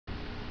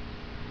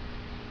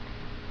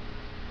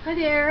Hi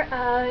there,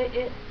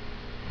 it's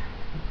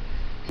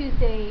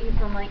Tuesday,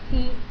 April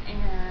 19th,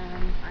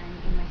 and I'm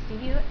in my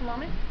studio at the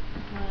moment.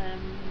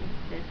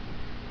 This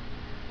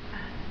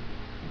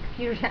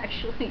computer's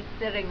actually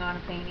sitting on a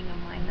painting of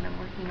mine that I'm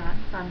working on.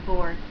 It's on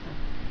board, so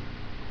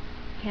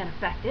can't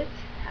affect it.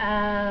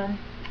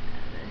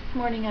 This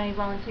morning I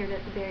volunteered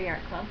at the Barrie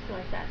Art Club, so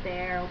I sat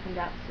there, opened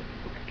up so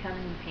people could come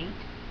in and paint.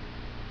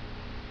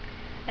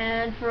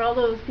 And for all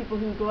those people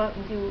who go out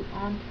and do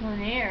en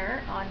plein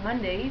air on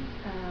Mondays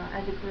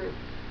as a group,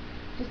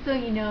 just so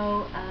you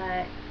know,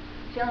 a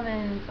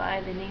gentleman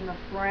by the name of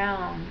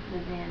Brown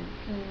was in.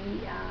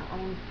 He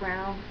owns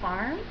Brown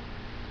Farm,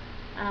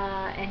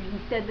 and he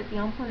said that the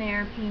en plein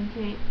air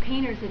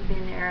painters had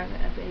been there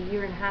a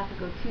year and a half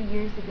ago, 2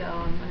 years ago,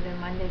 on one of their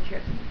Monday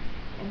trips.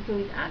 And so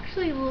he's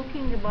actually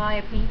looking to buy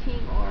a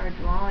painting or a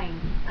drawing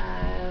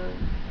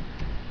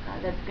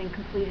that's been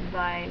completed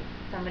by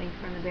somebody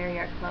from the Barrie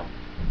Art Club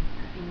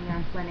in the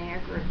en plein air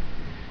group.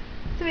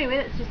 So anyway,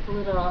 that's just a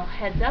little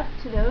heads up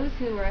to those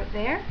who are out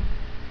there.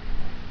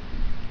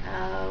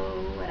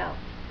 What else?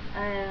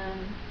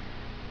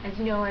 As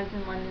you know, I was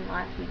in London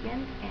last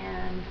weekend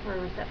and for a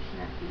reception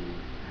at the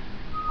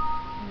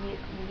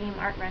Museum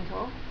Art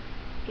Rental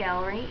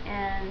Gallery,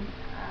 and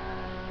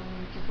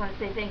just want to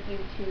say thank you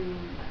to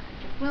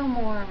Jeff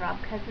Wilmore,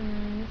 Rob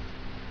Cousins,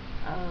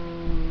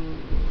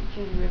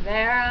 Judy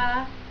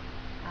Rivera,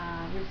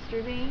 Ruth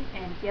Strube,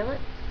 and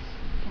Gillett,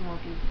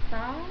 Timothy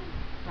Song,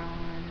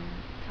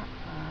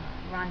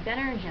 Ron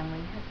Benner,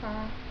 Jean-Louis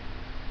Hassan,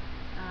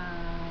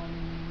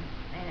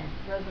 and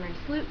Rosemary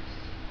Sloot.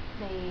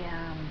 They,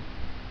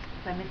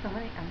 if I missed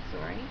somebody, I'm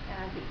sorry.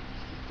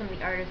 Some of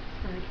the artists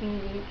from the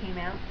community who came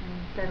out and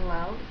said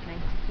hello. It's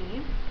nice to see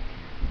you.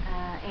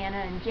 Anna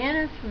and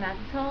Janice from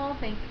Mathis Hall,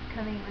 thanks for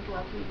coming. It was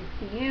lovely to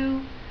see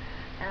you.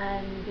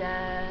 And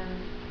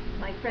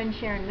my friend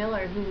Sharon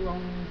Miller, who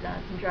owns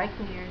some dry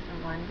cleaners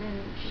in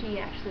London, she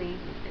actually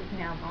is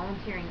now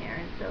volunteering there,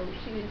 and so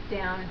she was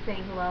down and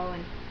saying hello,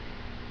 and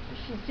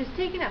she's just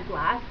taken up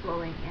glass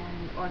blowing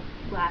or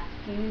glass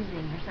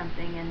fusing or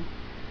something, and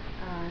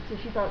so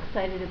she's all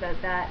excited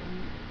about that,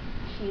 and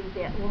she is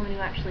the woman who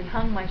actually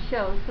hung my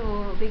show, so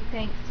a big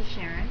thanks to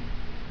Sharon.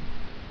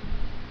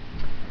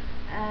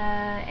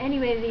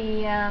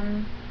 Anyway,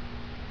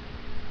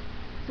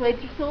 so I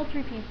sold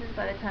 3 pieces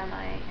by the time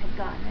I had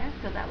gotten there,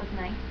 so that was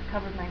nice,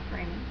 covered my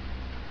framing.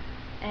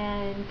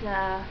 And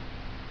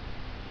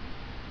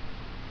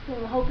so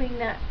I'm hoping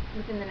that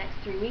within the next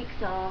 3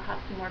 weeks I'll have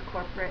some more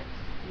corporate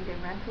either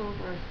rentals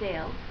or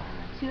sales.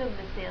 2 of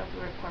the sales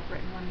were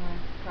corporate and 1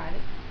 was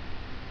private.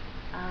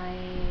 I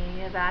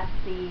have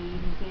asked the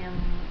Museum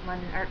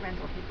London Art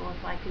Rental people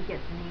if I could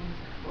get the names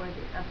of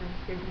the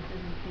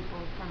businesses and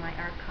people from my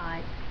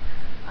archive.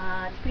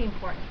 It's pretty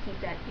important to keep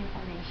that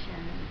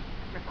information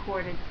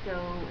recorded, so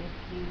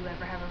if you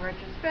ever have a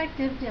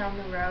retrospective down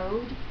the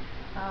road,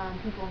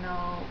 people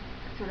know,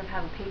 sort of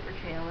have a paper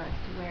trail as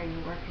to where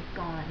your work has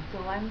gone. So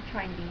I'm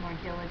trying to be more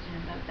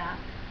diligent about that.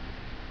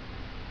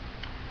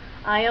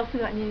 I also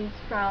got news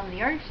from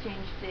the Art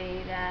Exchange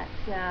today that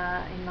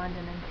in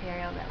London,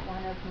 Ontario, that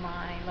one of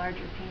my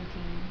larger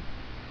paintings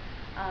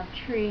of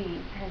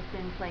trees has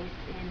been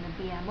placed in the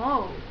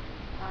BMO,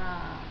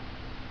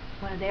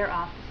 one of their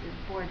offices,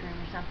 boardroom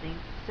or something.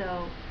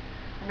 So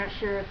I'm not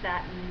sure if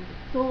that means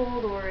it's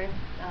sold or if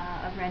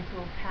a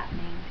rental is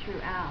happening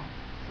throughout.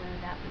 So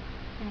that was,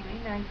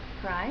 anyway, nice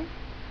surprise.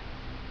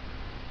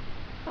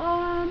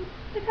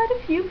 I've had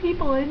a few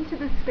people into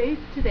the space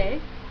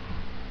today.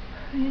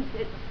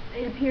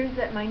 It appears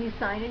that my new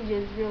signage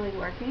is really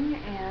working,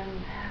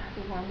 and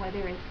the warm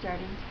weather is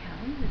starting to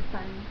come. The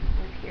sun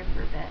was here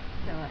for a bit,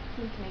 so it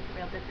seems to make a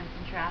real difference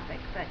in traffic.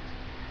 But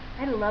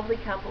I had a lovely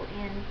couple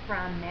in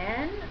from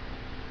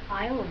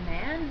Isle of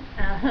Man,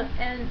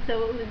 and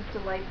so it was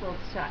delightful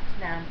to talk to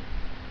them.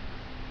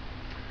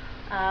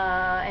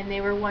 And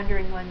they were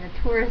wondering when the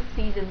tourist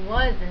season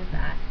was, in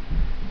fact.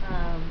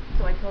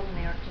 So I told them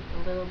they were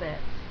just a little bit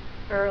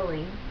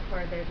early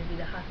for there to be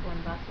the hustle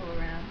and bustle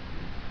around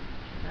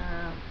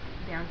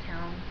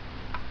downtown.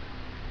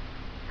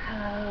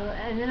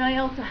 And then I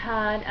also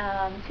had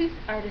 2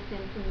 artists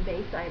in from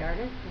Bayside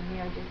Artists, and they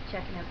are just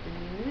checking out the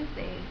news.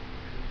 They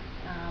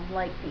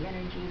like the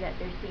energy that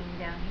they're seeing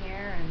down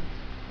here, and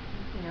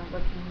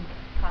looking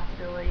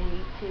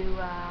possibility to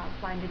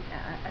find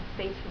a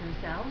space for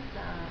themselves,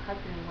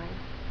 husband and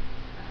wife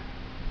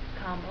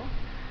combo.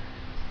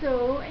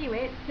 So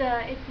anyway,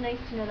 it's nice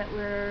to know that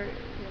we're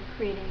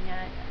creating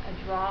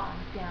a draw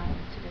down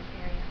to this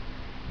area.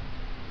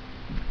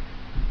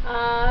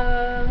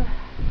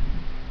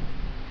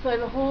 So I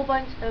have a whole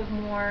bunch of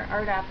more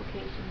art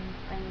applications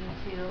I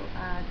need to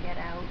get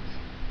out.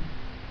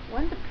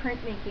 One's a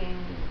printmaking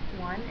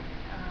one.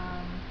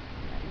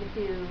 You have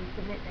to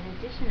submit an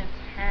edition of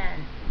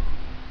 10,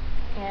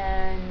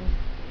 and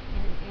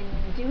in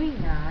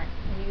doing that,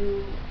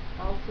 you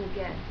also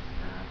get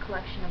a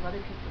collection of other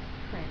people's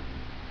prints.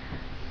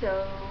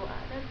 So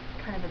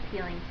that's kind of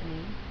appealing to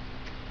me,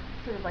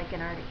 sort of like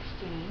an art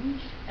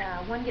exchange.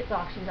 One gets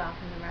auctioned off,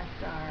 and the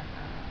rest are,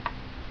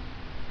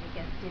 I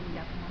guess, divvied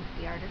up amongst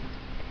the artists.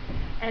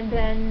 And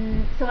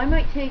then, so I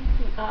might take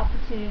the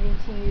opportunity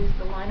to use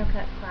the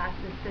linocut class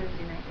this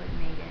Thursday night with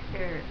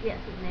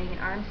Megan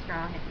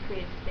Armstrong at the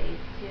Creative Space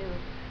to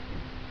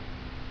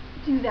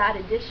do that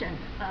edition.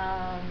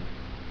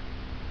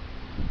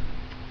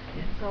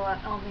 So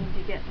I'll need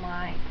to get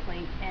my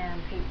plate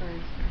and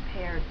papers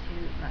prepared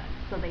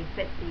so they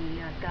fit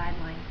the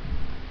guidelines.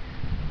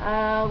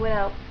 What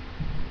else?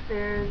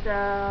 There's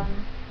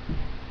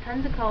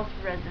tons of calls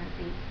for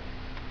residencies.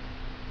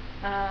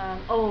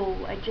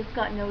 I just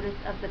got notice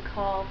of the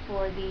call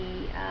for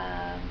the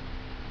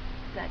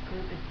that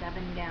Group of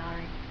 7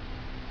 gallery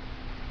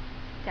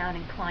down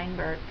in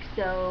Kleinburg.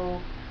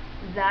 So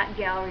that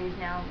gallery is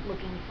now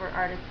looking for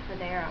artists for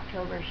their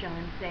October show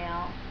and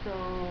sale.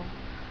 So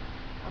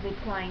I'll be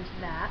applying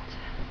to that.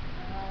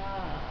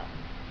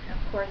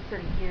 Of course,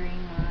 sort of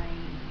gearing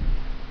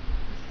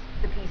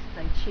the pieces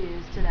I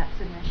choose to that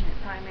submission,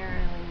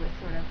 primarily with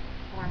sort of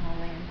formal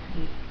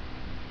landscape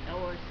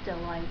or still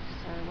lifes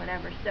or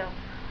whatever. So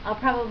I'll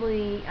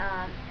probably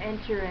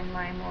enter in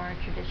my more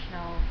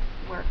traditional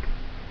work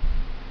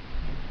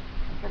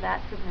for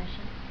that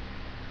submission.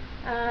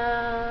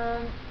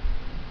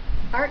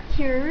 Art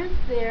Cures,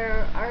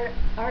 their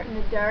Art in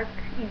the Dark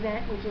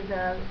event, which is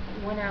a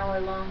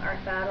 1-hour-long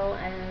art battle,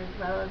 and as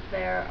well as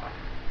their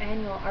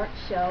annual art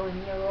show in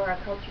the Aurora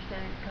Culture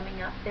Center is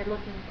coming up. They're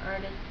looking for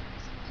artists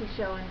to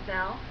show and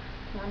sell.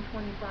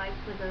 $125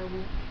 for the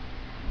week.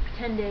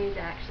 10 days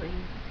actually.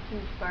 It's a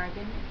huge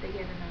bargain. If they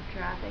get enough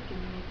traffic and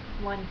you make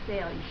one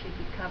sale, you should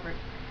be covered.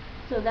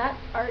 So that's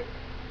Art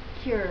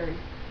Cures.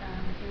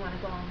 If you want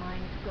to go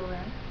online to go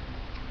in.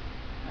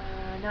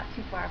 Not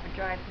too far of a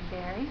drive from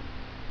Barrie.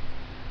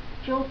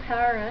 Joel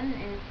Perrin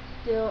is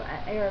still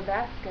at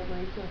Arabesque, I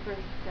believe, for the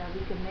first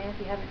week of May. If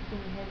you haven't seen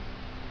his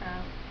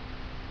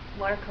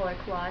watercolor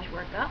collage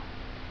work up,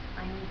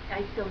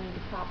 I still need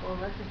to pop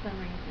over. For some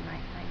reason I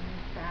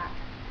missed that.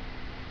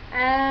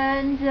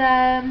 And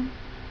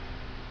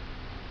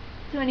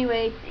so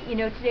anyway,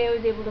 today I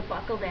was able to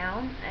buckle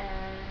down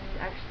and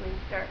actually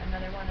start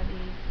another one of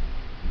these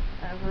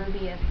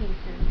Rubia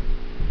pieces.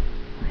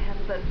 I have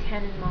about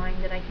 10 in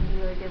mind that I can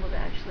do. I was able to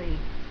actually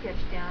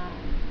sketch down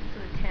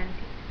sort of 10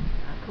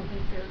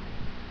 cohesive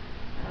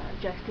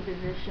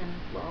juxtapositions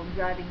while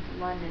driving to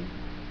London,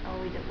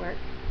 always at work.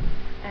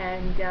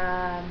 And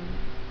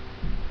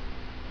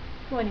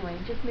so anyway,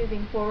 just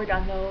moving forward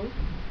on those,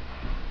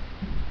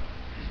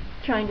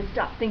 trying to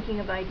stop thinking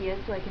of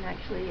ideas so I can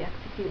actually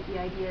execute the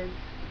ideas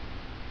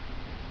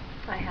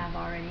I have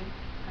already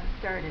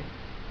started.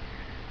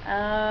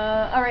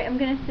 Alright, I'm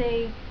going to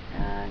say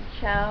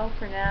ciao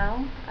for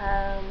now.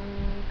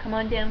 Come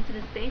on down to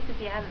the space if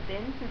you haven't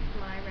been since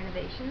my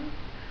renovations.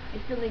 I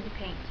still need to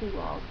paint 2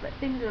 walls, but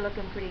things are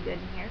looking pretty good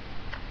in here.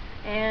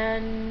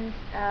 And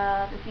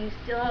if you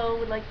still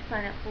would like to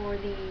sign up for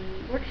the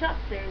workshops,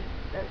 there's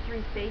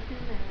 3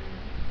 spaces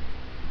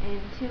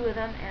in 2 of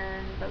them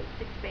and about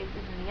 6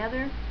 spaces in the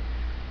other.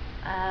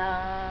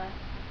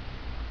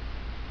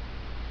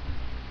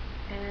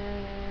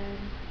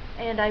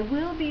 And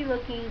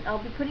I'll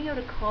be putting out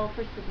a call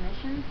for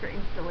submissions for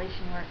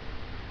installation work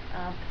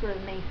for the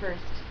May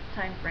 1st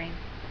time frame.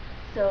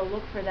 So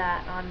look for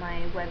that on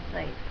my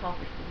website, call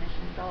for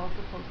submissions. I'll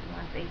also post them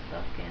on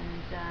Facebook,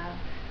 and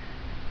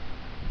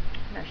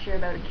I'm not sure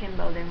about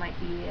Akimbo. There might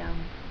be a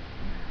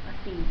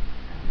fee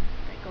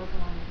that goes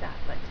along with that.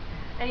 But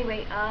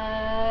anyway,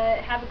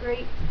 have a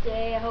great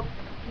day. I hope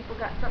people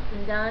got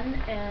something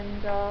done,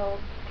 and I'll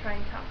try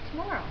and talk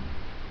tomorrow.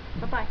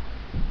 Bye-bye.